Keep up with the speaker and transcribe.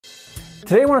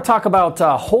Today I want to talk about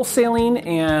wholesaling,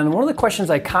 and one of the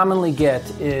questions I commonly get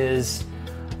is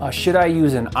should I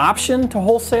use an option to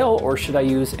wholesale or should I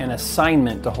use an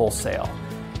assignment to wholesale?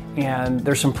 And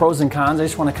there's some pros and cons. I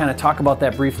just want to kind of talk about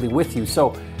that briefly with you.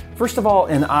 So first of all,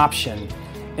 an option.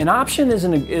 An option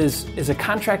is a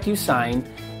contract you sign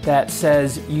that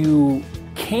says you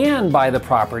can buy the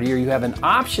property or you have an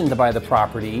option to buy the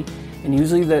property, and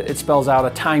usually it spells out a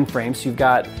time frame. So you've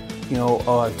got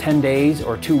 10 days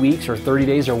or 2 weeks or 30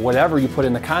 days or whatever you put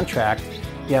in the contract.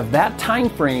 You have that time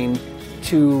frame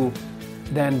to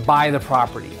then buy the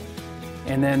property.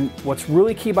 And then what's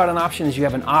really key about an option is you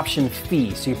have an option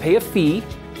fee. So you pay a fee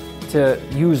to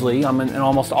usually, in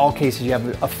almost all cases, you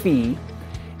have a fee.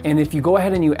 And if you go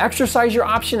ahead and you exercise your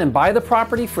option and buy the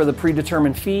property for the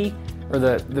predetermined fee or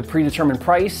the predetermined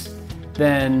price,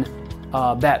 then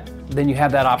you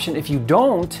have that option. If you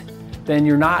don't, then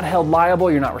you're not held liable,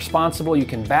 you're not responsible, you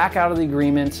can back out of the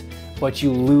agreement, but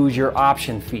you lose your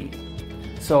option fee.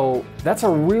 So that's a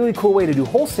really cool way to do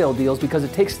wholesale deals because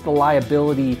it takes the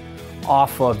liability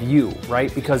off of you,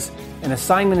 right? Because an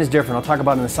assignment is different. I'll talk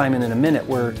about an assignment in a minute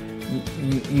where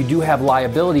you do have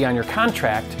liability on your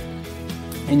contract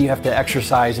and you have to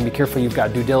exercise and be careful. You've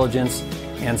got due diligence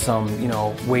and some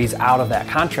ways out of that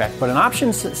contract. But an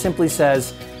option simply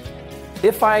says,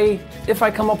 if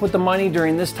I come up with the money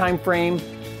during this time frame,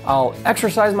 I'll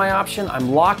exercise my option.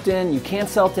 I'm locked in. You can't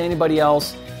sell to anybody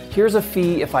else. Here's a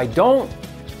fee. If I don't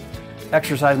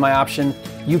exercise my option,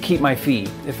 you keep my fee.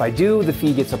 If I do, the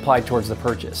fee gets applied towards the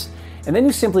purchase. And then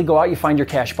you simply go out, you find your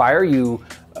cash buyer, you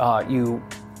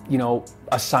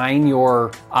assign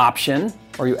your option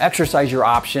or you exercise your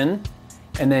option,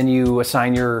 and then you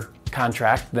assign your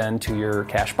contract then to your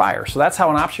cash buyer. So that's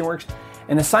how an option works.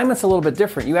 An assignment's a little bit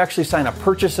different. You actually sign a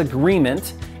purchase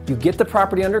agreement, you get the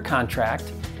property under contract,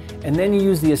 and then you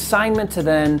use the assignment to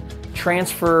then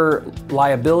transfer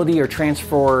liability or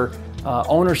transfer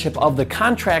ownership of the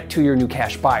contract to your new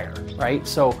cash buyer, right?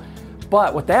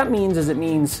 But what that means is it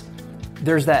means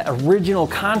there's that original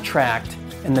contract,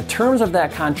 and the terms of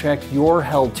that contract you're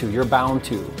held to, you're bound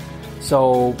to.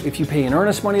 So if you pay an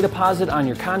earnest money deposit on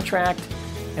your contract,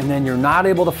 and then you're not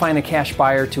able to find a cash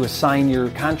buyer to assign your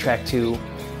contract to,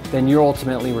 then you're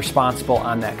ultimately responsible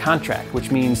on that contract,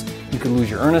 which means you could lose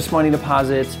your earnest money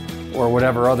deposit or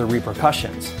whatever other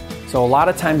repercussions. So a lot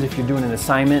of times if you're doing an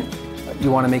assignment, you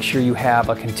want to make sure you have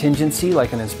a contingency,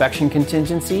 like an inspection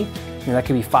contingency. That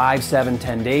could be 5, 7,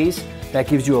 10 days. That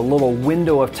gives you a little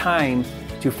window of time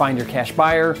to find your cash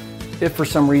buyer. If for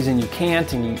some reason you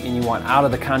can't and you want out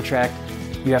of the contract,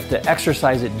 you have to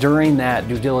exercise it during that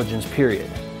due diligence period.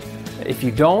 If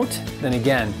you don't, then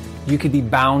again, you could be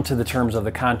bound to the terms of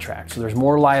the contract. So there's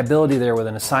more liability there with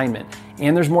an assignment.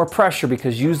 And there's more pressure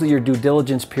because usually your due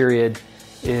diligence period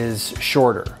is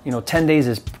shorter. 10 days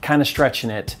is kind of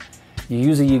stretching it.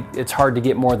 It's hard to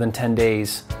get more than 10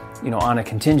 days, on a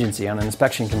contingency, on an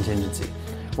inspection contingency.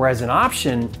 Whereas an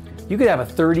option, you could have a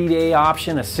 30-day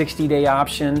option, a 60-day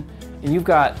option, and you've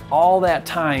got all that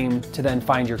time to then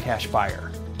find your cash buyer.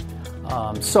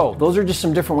 So those are just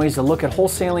some different ways to look at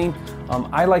wholesaling.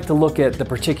 I like to look at the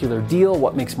particular deal,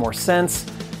 what makes more sense,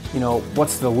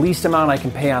 what's the least amount I can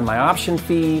pay on my option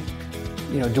fee,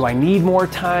 do I need more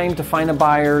time to find a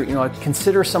buyer?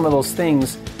 Consider some of those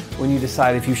things when you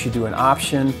decide if you should do an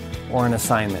option or an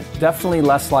assignment. Definitely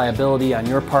less liability on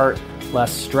your part,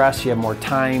 less stress, you have more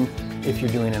time if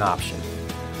you're doing an option.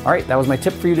 All right, that was my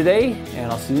tip for you today,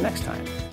 and I'll see you next time.